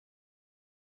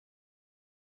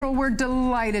We're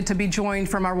delighted to be joined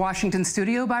from our Washington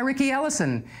studio by Riki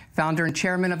Ellison, founder and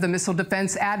chairman of the Missile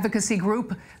Defense Advocacy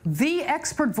Group, the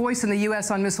expert voice in the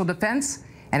U.S. on missile defense,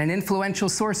 and an influential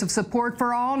source of support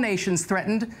for all nations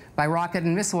threatened by rocket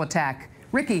and missile attack.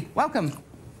 Riki, welcome.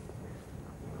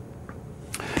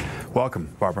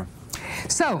 Welcome, Barbara.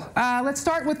 So, let's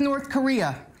start with North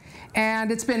Korea.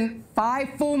 And it's been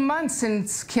 5 full months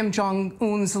since Kim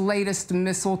Jong-un's latest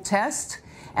missile test.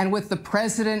 And with the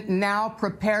president now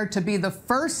prepared to be the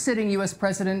first sitting U.S.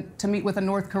 president to meet with a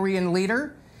North Korean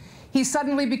leader, he's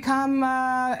suddenly become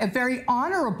a very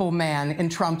honorable man in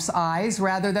Trump's eyes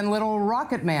rather than little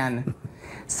rocket man.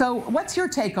 So what's your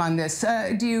take on this?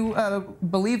 Do you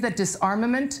believe that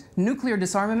disarmament, nuclear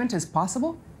disarmament, is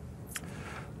possible?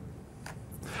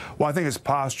 Well, I think it's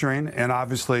posturing, and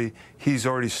obviously he's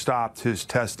already stopped his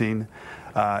testing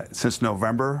since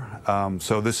November.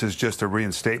 So this is just a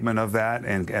reinstatement of that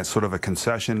and sort of a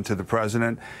concession to the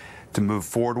president to move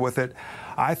forward with it.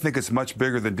 I think it's much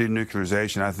bigger than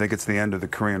denuclearization. I think it's the end of the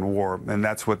Korean War, and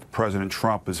that's what President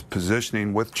Trump is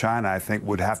positioning with China, I think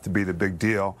would have to be the big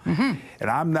deal. And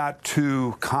I'm not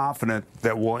too confident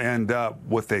that we'll end up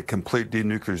with a complete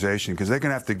denuclearization, because they're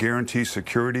going to have to guarantee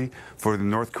security for the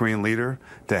North Korean leader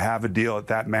to have a deal at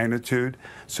that magnitude.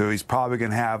 So he's probably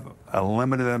going to have a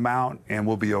limited amount, and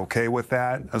we'll be okay with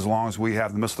that as long as we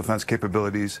have the missile defense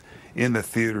capabilities in the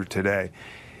theater today.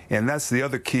 And that's the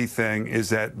other key thing, is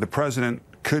that the president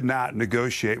could not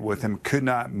negotiate with him, could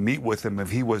not meet with him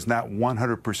if he was not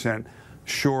 100%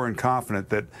 sure and confident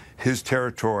that his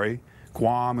territory,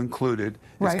 Guam included,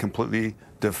 is completely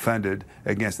defended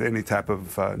against any type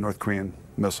of North Korean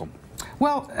missile.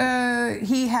 Well,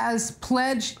 he has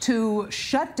pledged to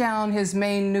shut down his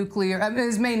main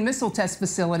missile test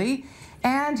facility,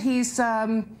 and he's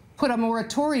put a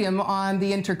moratorium on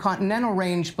the intercontinental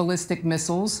range ballistic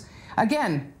missiles.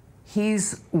 Again,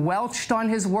 he's welched on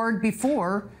his word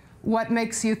before. What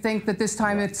makes you think that this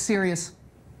time it's serious?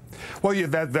 Well, yeah,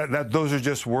 those are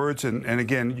just words, and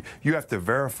again, you have to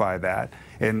verify that,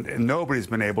 and nobody's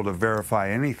been able to verify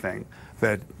anything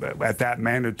that at that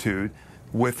magnitude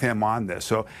with him on this.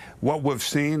 So what we've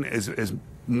seen is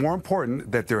more important,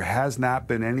 that there has not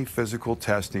been any physical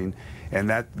testing, and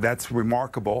that's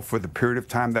remarkable for the period of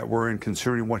time that we're in,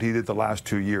 considering what he did the last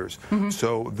 2 years.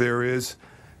 So there is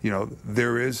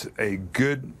a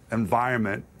good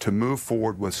environment to move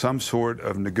forward with some sort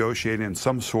of negotiating,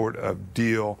 some sort of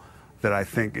deal that I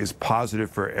think is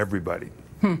positive for everybody.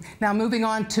 Now, moving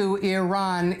on to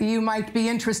Iran, you might be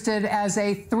interested, as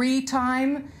a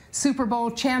 3-time Super Bowl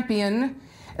champion,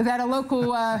 that a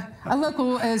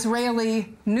local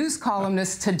Israeli news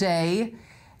columnist today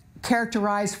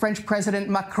characterized French President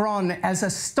Macron as a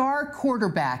star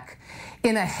quarterback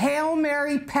in a Hail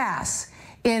Mary pass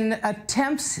in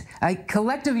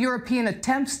collective European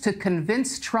attempts to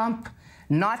convince Trump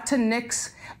not to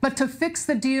nix, but to fix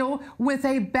the deal with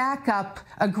a backup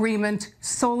agreement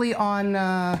solely on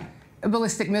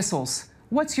ballistic missiles.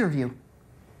 What's your view?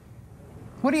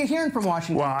 What are you hearing from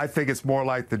Washington? Well, I think it's more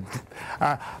like the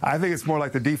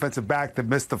defensive back that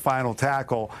missed the final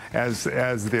tackle as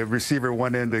the receiver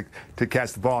went in to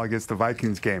catch the ball against the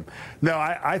Vikings game. No,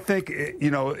 I think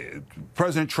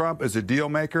President Trump is a deal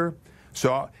maker.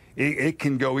 So it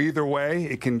can go either way.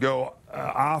 It can go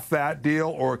off that deal,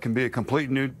 or it can be a complete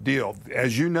new deal.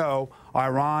 As you know,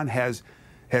 Iran has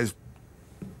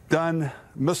done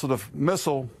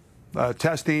missile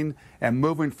testing and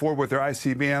moving forward with their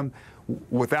ICBM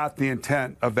without the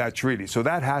intent of that treaty. So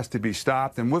that has to be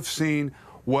stopped. And we've seen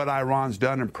what Iran's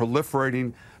done in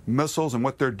proliferating missiles and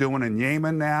what they're doing in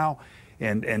Yemen now,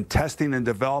 and testing and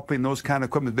developing those kind of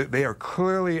equipment. They are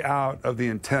clearly out of the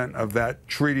intent of that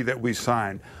treaty that we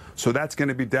signed. So that's going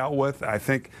to be dealt with. I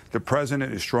think the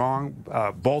president is strong.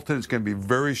 Bolton is going to be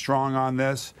very strong on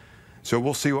this. So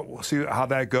we'll see how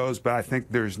that goes. But I think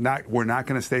we're not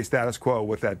going to stay status quo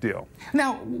with that deal.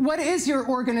 Now, what is your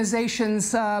organization's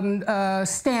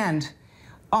stand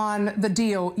on the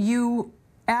deal? You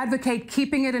advocate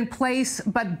keeping it in place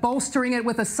but bolstering it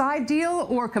with a side deal,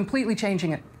 or completely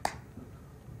changing it?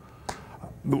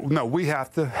 No, we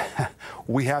have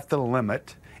to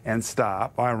limit and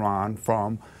stop Iran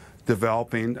from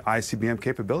developing ICBM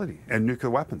capability and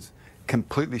nuclear weapons.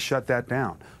 Completely shut that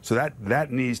down. So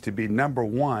that needs to be number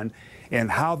one. And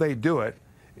how they do it,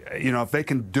 if they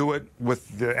can do it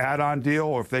with the add-on deal,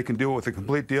 or if they can do it with a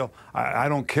complete deal, I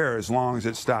don't care, as long as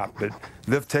it's stopped. But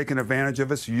they've taken advantage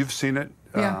of us. You've seen it.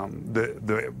 Yeah.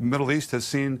 The Middle East has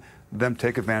seen them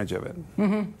take advantage of it.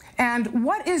 And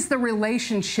what is the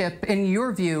relationship, in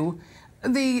your view,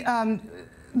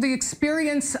 the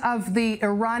experience of the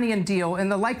Iranian deal and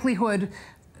the likelihood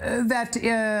that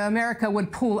America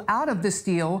would pull out of this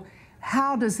deal.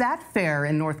 How does that fare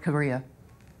in North Korea?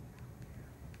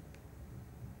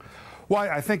 Well,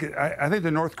 I think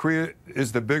the North Korea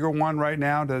is the bigger one right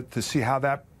now to see how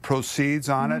that proceeds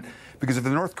on it. Because if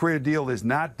the North Korea deal is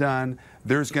not done,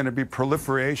 there's going to be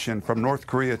proliferation from North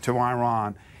Korea to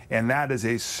Iran, and that is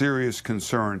a serious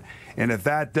concern. And if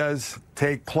that does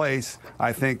take place,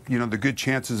 I think, you know, the good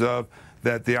chances of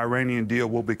that the Iranian deal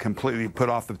will be completely put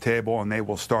off the table and they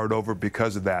will start over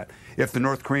because of that. If the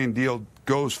North Korean deal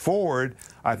goes forward,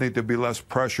 I think there'll be less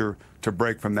pressure to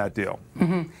break from that deal.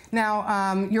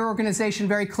 Now, your organization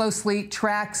very closely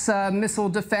tracks missile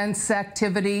defense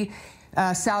activity,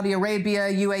 Saudi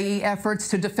Arabia, UAE efforts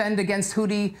to defend against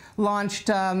Houthi-launched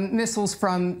missiles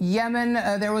from Yemen.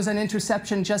 There was an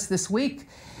interception just this week.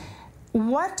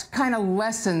 What kind of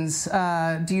lessons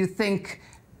do you think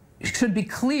should be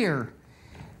clear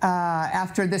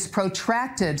after this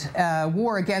protracted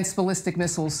war against ballistic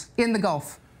missiles in the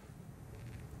Gulf?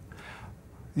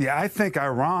 Yeah, I think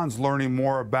Iran's learning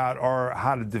more about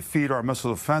how to defeat our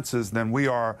missile defenses than we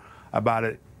are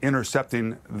about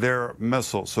intercepting their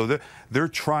missiles. So they're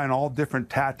trying all different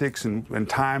tactics and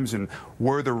times and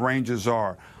where the ranges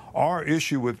are. Our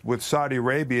issue with Saudi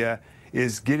Arabia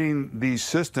is getting these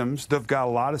systems, they've got a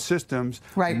lot of systems,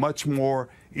 much more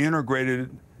integrated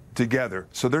together.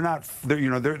 So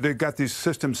they've got these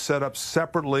systems set up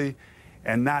separately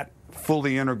and not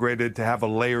fully integrated to have a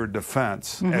layered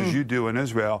defense, as you do in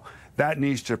Israel. That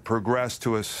needs to progress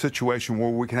to a situation where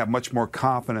we can have much more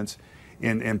confidence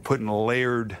in putting a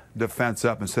layered defense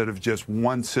up instead of just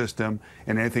one system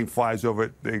and anything flies over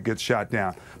it, it gets shot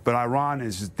down. But Iran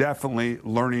is definitely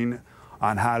learning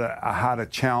on how to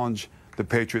challenge the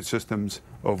Patriot systems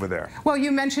over there. Well,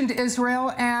 you mentioned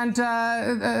Israel, and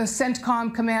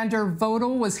CENTCOM Commander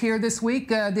Vodal was here this week.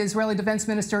 The Israeli defense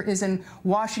minister is in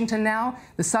Washington now.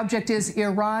 The subject is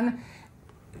Iran.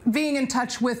 Being in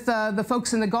touch with the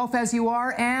folks in the Gulf as you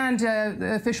are and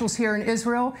officials here in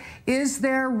Israel, is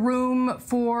there room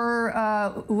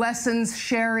for lessons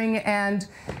sharing and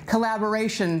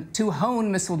collaboration to hone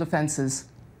missile defenses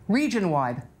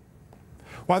region-wide?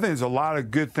 Well, I think there's a lot of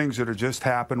good things that have just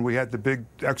happened. We had the big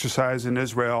exercise in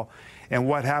Israel, and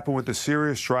what happened with the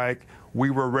Syria strike, we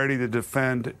were ready to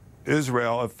defend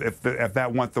Israel if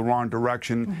that went the wrong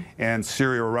direction and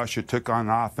Syria or Russia took on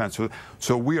offense.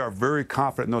 So we are very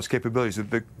confident in those capabilities.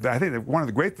 I think that one of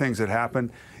the great things that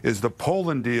happened is the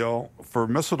Poland deal for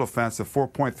missile defense, the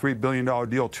 $4.3 billion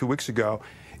deal 2 weeks ago,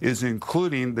 is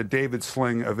including the David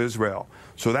Sling of Israel.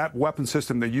 So that weapon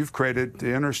system that you've created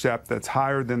to intercept that's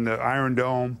higher than the Iron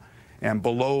Dome and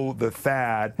below the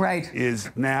THAAD is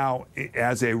now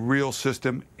as a real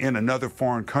system in another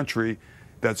foreign country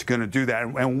that's going to do that.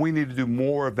 And we need to do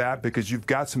more of that because you've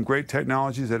got some great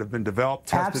technologies that have been developed,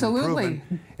 tested, and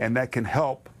proven, and that can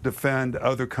help defend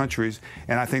other countries.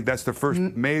 And I think that's the first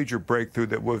major breakthrough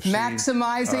that we've seen.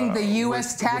 Maximizing the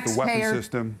U.S. taxpayer, with the weapon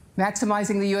system.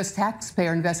 Maximizing the U.S.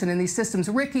 taxpayer investment in these systems.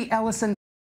 Riki Ellison.